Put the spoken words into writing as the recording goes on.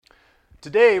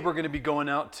Today we're going to be going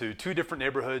out to two different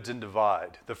neighborhoods in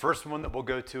Divide. The first one that we'll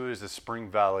go to is the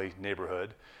Spring Valley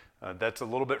neighborhood. That's a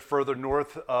little bit further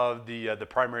north of the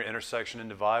primary intersection in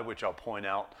Divide, which I'll point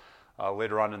out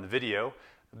later on in the video.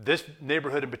 This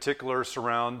neighborhood in particular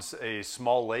surrounds a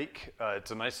small lake.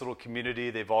 It's a nice little community.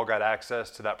 They've all got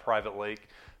access to that private lake.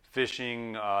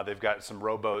 Fishing, they've got some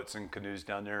rowboats and canoes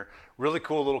down there. Really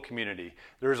cool little community.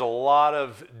 There's a lot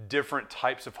of different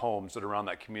types of homes that are around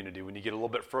that community. When you get a little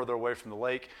bit further away from the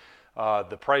lake,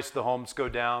 the price of the homes go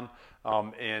down,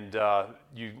 as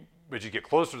you get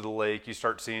closer to the lake, you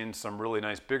start seeing some really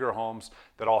nice bigger homes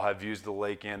that all have views of the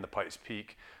lake and the Pikes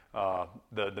Peak,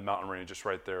 the mountain range just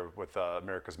right there with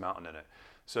America's Mountain in it.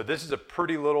 So this is a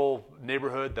pretty little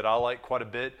neighborhood that I like quite a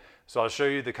bit. So I'll show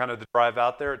you the kind of the drive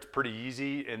out there. It's pretty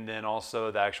easy, and then also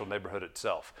the actual neighborhood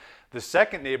itself. The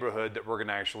second neighborhood that we're going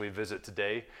to actually visit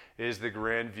today is the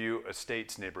Grandview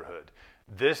Estates neighborhood.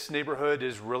 This neighborhood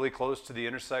is really close to the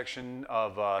intersection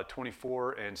of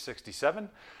 24 and 67.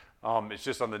 It's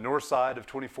just on the north side of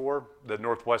 24, the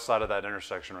northwest side of that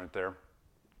intersection right there.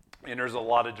 And there's a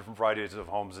lot of different varieties of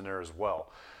homes in there as well.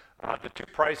 The two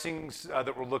pricings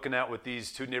that we're looking at with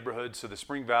these two neighborhoods, so the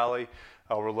Spring Valley,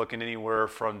 we're looking anywhere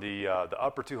from the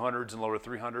upper 200s and lower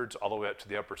 300s all the way up to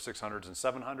the upper 600s and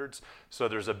 700s. So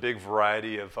there's a big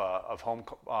variety of home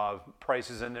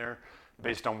prices in there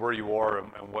based on where you are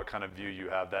and what kind of view you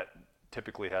have. That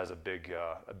typically has a big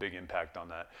impact on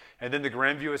that. And then the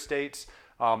Grandview Estates,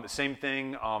 same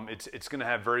thing. It's going to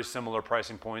have very similar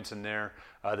pricing points in there.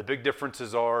 The big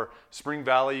differences are Spring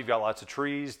Valley, you've got lots of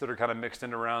trees that are kind of mixed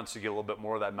in around, so you get a little bit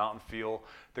more of that mountain feel.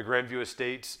 The Grandview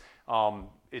Estates,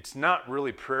 it's not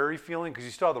really prairie feeling because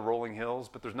you still have the rolling hills,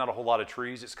 but there's not a whole lot of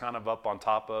trees. It's kind of up on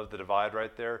top of the divide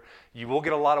right there. You will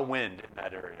get a lot of wind in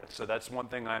that area, so that's one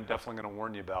thing I'm definitely going to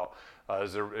warn you about.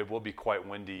 It will be quite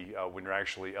windy when you're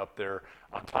actually up there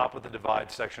on top of the divide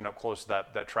section up close to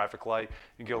that traffic light.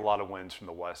 You get a lot of winds from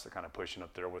the west that kind of pushing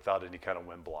up there without any kind of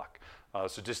wind block.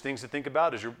 So just things to think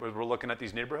about as we're looking at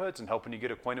these neighborhoods and helping you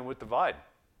get acquainted with Divide.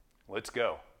 Let's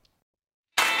go.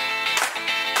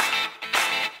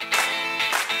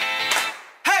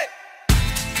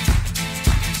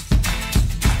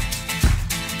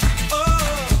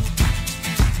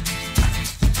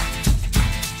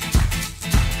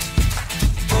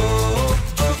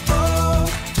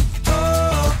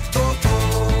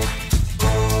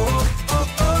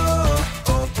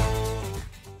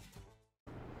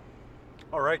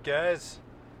 Alright guys,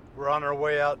 we're on our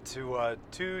way out to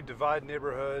two Divide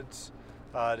neighborhoods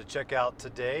to check out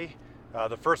today.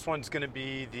 The first one's going to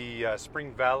be the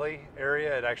Spring Valley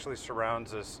area. It actually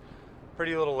surrounds this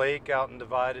pretty little lake out in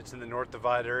Divide. It's in the North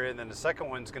Divide area. And then the second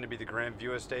one's going to be the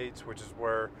Grandview Estates, which is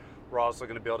where we're also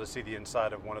going to be able to see the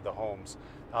inside of one of the homes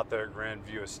out there at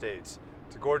Grandview Estates.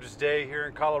 It's a gorgeous day here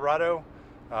in Colorado.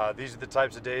 These are the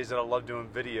types of days that I love doing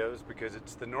videos because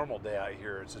it's the normal day out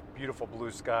here. It's just beautiful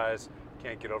blue skies.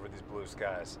 Can't get over these blue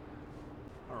skies.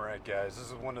 All right, guys, this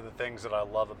is one of the things that I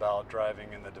love about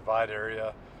driving in the Divide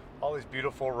area. All these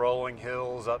beautiful rolling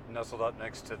hills nestled up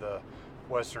next to the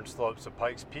western slopes of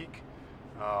Pikes Peak,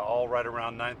 all right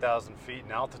around 9,000 feet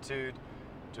in altitude.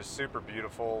 Just super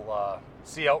beautiful.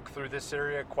 See elk through this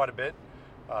area quite a bit,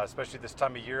 especially this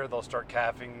time of year. They'll start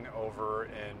calving over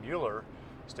in Mueller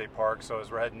State Park. So as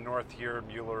we're heading north here,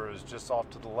 Mueller is just off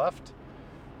to the left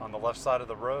on the left side of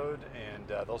the road, and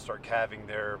they'll start calving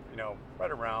there, right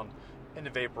around end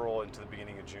of April into the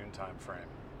beginning of June time frame.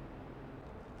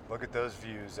 Look at those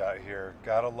views out here.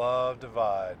 Gotta love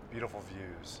Divide. Beautiful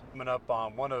views. Coming up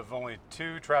on one of only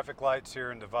two traffic lights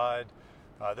here in Divide.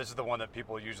 This is the one that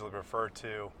people usually refer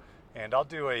to, and I'll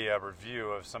do a review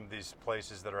of some of these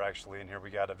places that are actually in here. We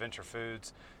got Adventure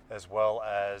Foods, as well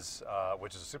as,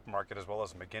 which is a supermarket, as well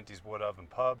as McGinty's Wood Oven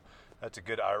Pub. That's a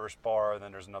good Irish bar. And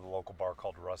then there's another local bar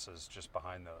called Russ's just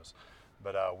behind those.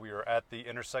 But we are at the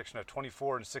intersection of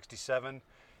 24 and 67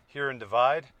 here in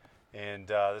Divide. And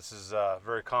this is a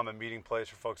very common meeting place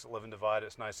for folks that live in Divide.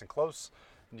 It's nice and close.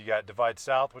 And you got Divide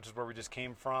South, which is where we just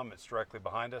came from. It's directly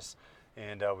behind us.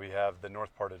 And we have the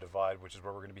north part of Divide, which is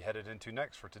where we're going to be headed into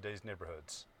next for today's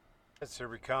neighborhoods. So here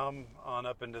we come on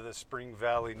up into the Spring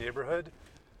Valley neighborhood.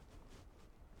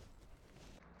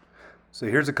 So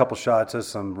here's a couple shots of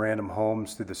some random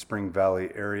homes through the Spring Valley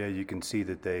area. You can see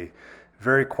that they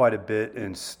vary quite a bit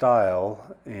in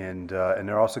style, and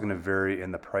they're also going to vary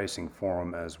in the pricing for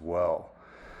them as well.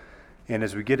 And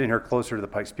as we get in here closer to the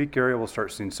Pikes Peak area, we'll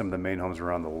start seeing some of the main homes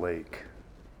around the lake.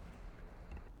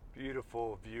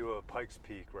 Beautiful view of Pikes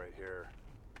Peak right here.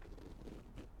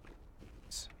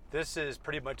 This is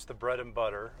pretty much the bread and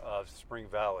butter of Spring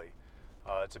Valley.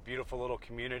 It's a beautiful little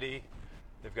community.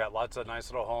 They've got lots of nice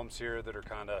little homes here that are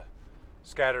kind of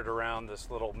scattered around this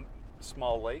little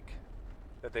small lake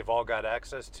that they've all got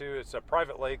access to. It's a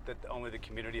private lake that only the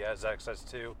community has access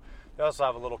to. They also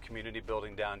have a little community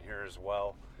building down here as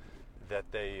well that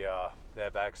they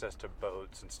have access to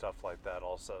boats and stuff like that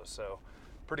also. So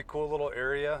pretty cool little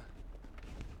area.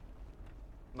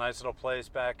 Nice little place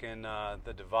back in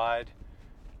the Divide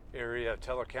area of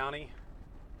Teller County.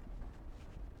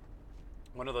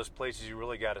 One of those places you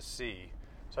really got to see,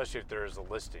 especially if there is a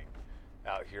listing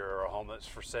out here or a home that's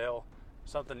for sale.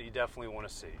 Something you definitely want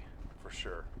to see for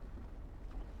sure.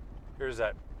 Here's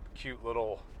that cute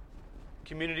little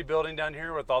community building down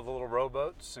here with all the little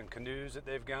rowboats and canoes that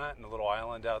they've got, and a little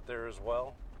island out there as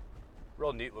well.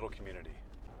 Real neat little community.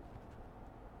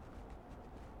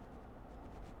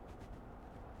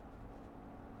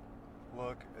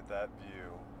 Look at that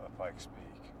view of Pikes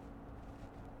Peak.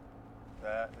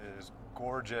 That is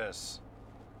gorgeous.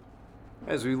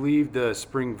 As we leave the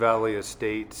Spring Valley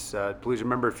Estates, please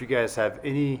remember, if you guys have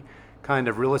any kind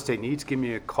of real estate needs, give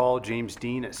me a call, James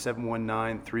Dean, at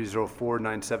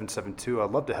 719-304-9772.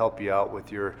 I'd love to help you out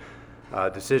with your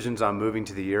decisions on moving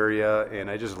to the area, and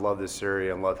I just love this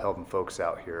area and love helping folks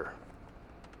out here.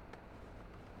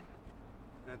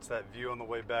 That's that view on the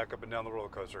way back up and down the roller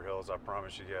coaster hills, I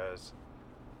promise you guys.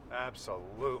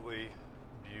 Absolutely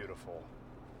beautiful.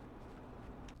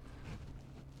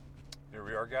 Here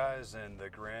we are, guys, in the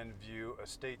Grandview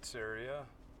Estates area.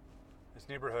 This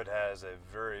neighborhood has a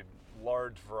very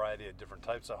large variety of different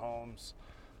types of homes,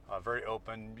 very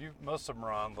open. Most of them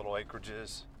are on little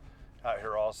acreages out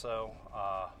here also.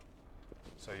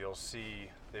 So you'll see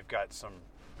they've got some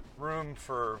room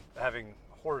for having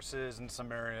horses in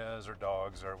some areas or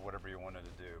dogs or whatever you wanted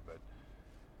to do, but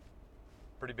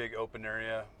pretty big open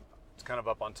area. It's kind of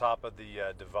up on top of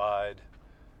the divide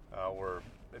where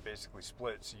it basically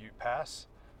splits Ute Pass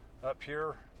up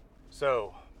here.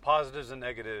 So positives and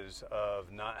negatives of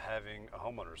not having a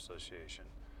homeowner association.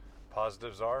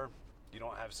 Positives are you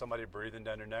don't have somebody breathing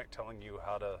down your neck telling you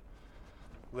how to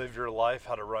live your life,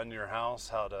 how to run your house,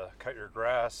 how to cut your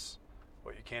grass,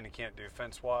 what you can and can't do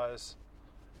fence-wise.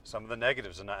 Some of the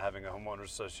negatives of not having a homeowners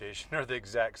association are the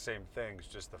exact same things,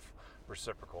 just the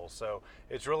reciprocal. So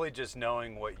it's really just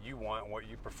knowing what you want and what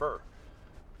you prefer.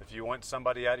 If you want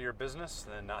somebody out of your business,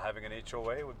 then not having an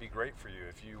HOA would be great for you.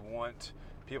 If you want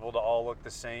people to all look the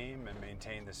same and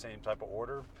maintain the same type of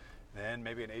order, then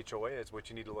maybe an HOA is what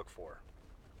you need to look for.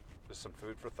 Just some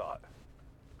food for thought.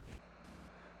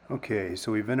 Okay,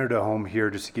 so we've entered a home here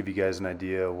just to give you guys an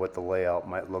idea of what the layout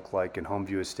might look like in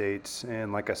Homeview Estates.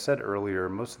 And like I said earlier,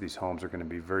 most of these homes are going to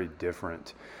be very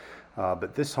different.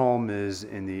 But this home is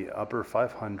in the upper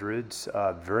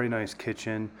 500s, very nice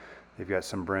kitchen. They've got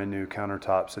some brand new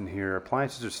countertops in here.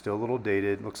 Appliances are still a little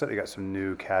dated. Looks like they got some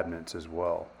new cabinets as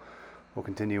well. We'll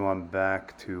continue on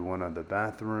back to one of the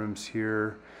bathrooms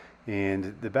here.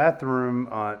 And the bathroom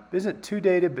isn't too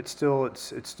dated, but still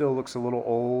it still looks a little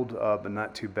old, but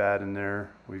not too bad in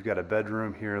there. We've got a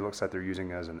bedroom here. It looks like they're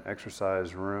using it as an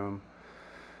exercise room,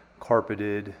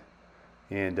 carpeted.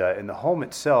 And in the home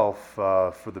itself,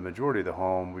 for the majority of the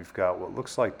home, we've got what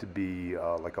looks like to be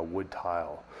like a wood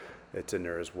tile that's in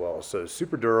there as well. So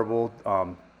super durable.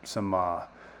 Some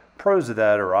pros of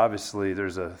that are obviously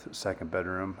there's a second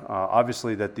bedroom.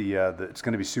 Obviously that it's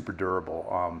going to be super durable.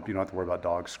 You don't have to worry about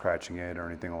dogs scratching it or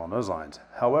anything along those lines.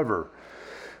 However,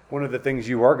 one of the things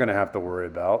you are going to have to worry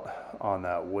about on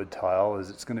that wood tile is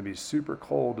it's going to be super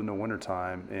cold in the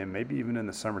wintertime and maybe even in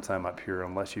the summertime up here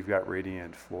unless you've got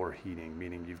radiant floor heating,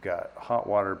 meaning you've got hot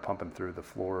water pumping through the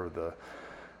floor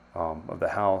of the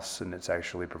house and it's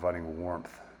actually providing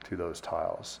warmth to those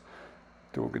tiles.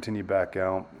 So we'll continue back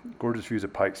out. Gorgeous views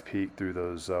of Pikes Peak through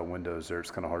those windows there.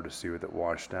 It's kind of hard to see with it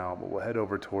washed out, but we'll head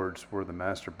over towards where the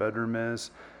master bedroom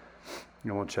is.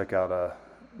 And we'll check out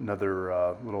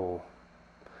another little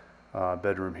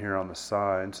bedroom here on the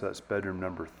side. So that's bedroom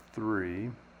number 3.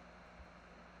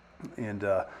 And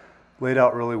laid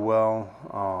out really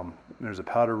well. There's a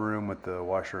powder room with the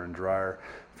washer and dryer.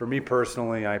 For me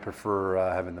personally, I prefer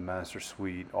having the master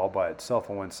suite all by itself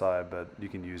on one side, but you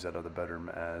can use that other bedroom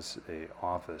as a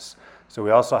office. So we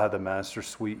also have the master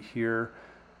suite here.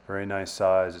 Very nice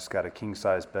size. It's got a king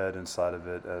size bed inside of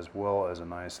it as well as a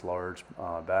nice large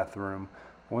bathroom.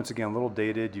 Once again, a little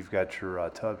dated. You've got your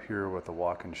tub here with a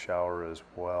walk-in shower as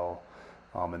well,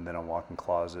 and then a walk-in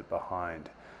closet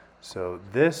behind. So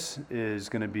this is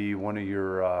going to be one of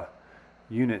your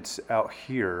units out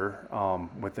here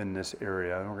within this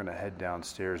area. And we're going to head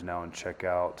downstairs now and check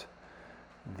out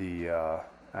the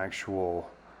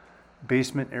actual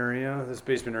basement area. This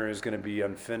basement area is going to be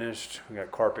unfinished. We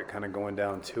got carpet kind of going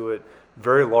down to it.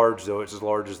 Very large though, it's as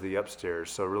large as the upstairs,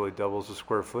 so it really doubles the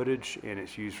square footage, and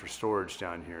it's used for storage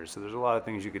down here. So there's a lot of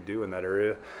things you could do in that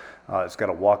area. It's got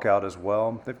a walkout as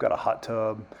well. They've got a hot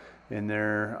tub in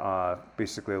there,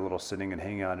 basically a little sitting and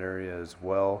hangout area as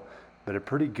well, but a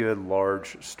pretty good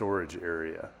large storage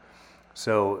area.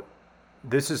 So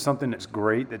this is something that's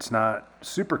great. It's not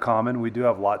super common. We do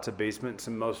have lots of basements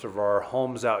in most of our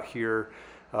homes out here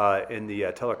in the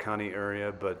Teller County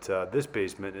area, but this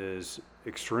basement is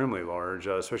extremely large,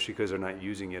 especially because they're not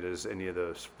using it as any of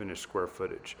the finished square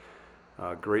footage.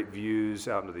 Great views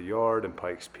out into the yard and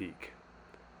Pikes Peak.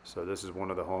 So this is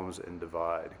one of the homes in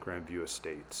Divide, Grandview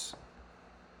Estates.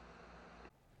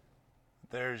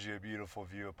 There's your beautiful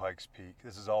view of Pikes Peak.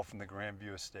 This is all from the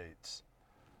Grandview Estates.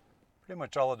 Pretty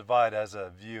much all of Divide has a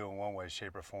view in one way,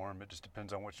 shape, or form. It just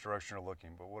depends on which direction you're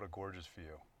looking, but what a gorgeous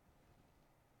view.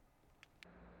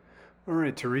 All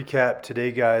right, to recap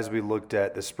today, guys, we looked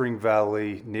at the Spring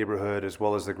Valley neighborhood as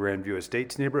well as the Grandview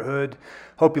Estates neighborhood.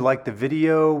 Hope you liked the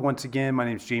video. Once again, my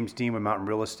name is James Dean with Mountain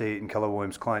Real Estate and Keller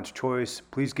Williams Client's Choice.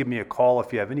 Please give me a call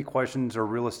if you have any questions or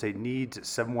real estate needs at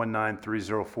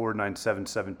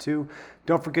 719-304-9772.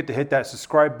 Don't forget to hit that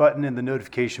subscribe button and the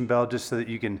notification bell just so that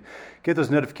you can get those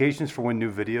notifications for when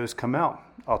new videos come out.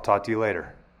 I'll talk to you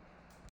later.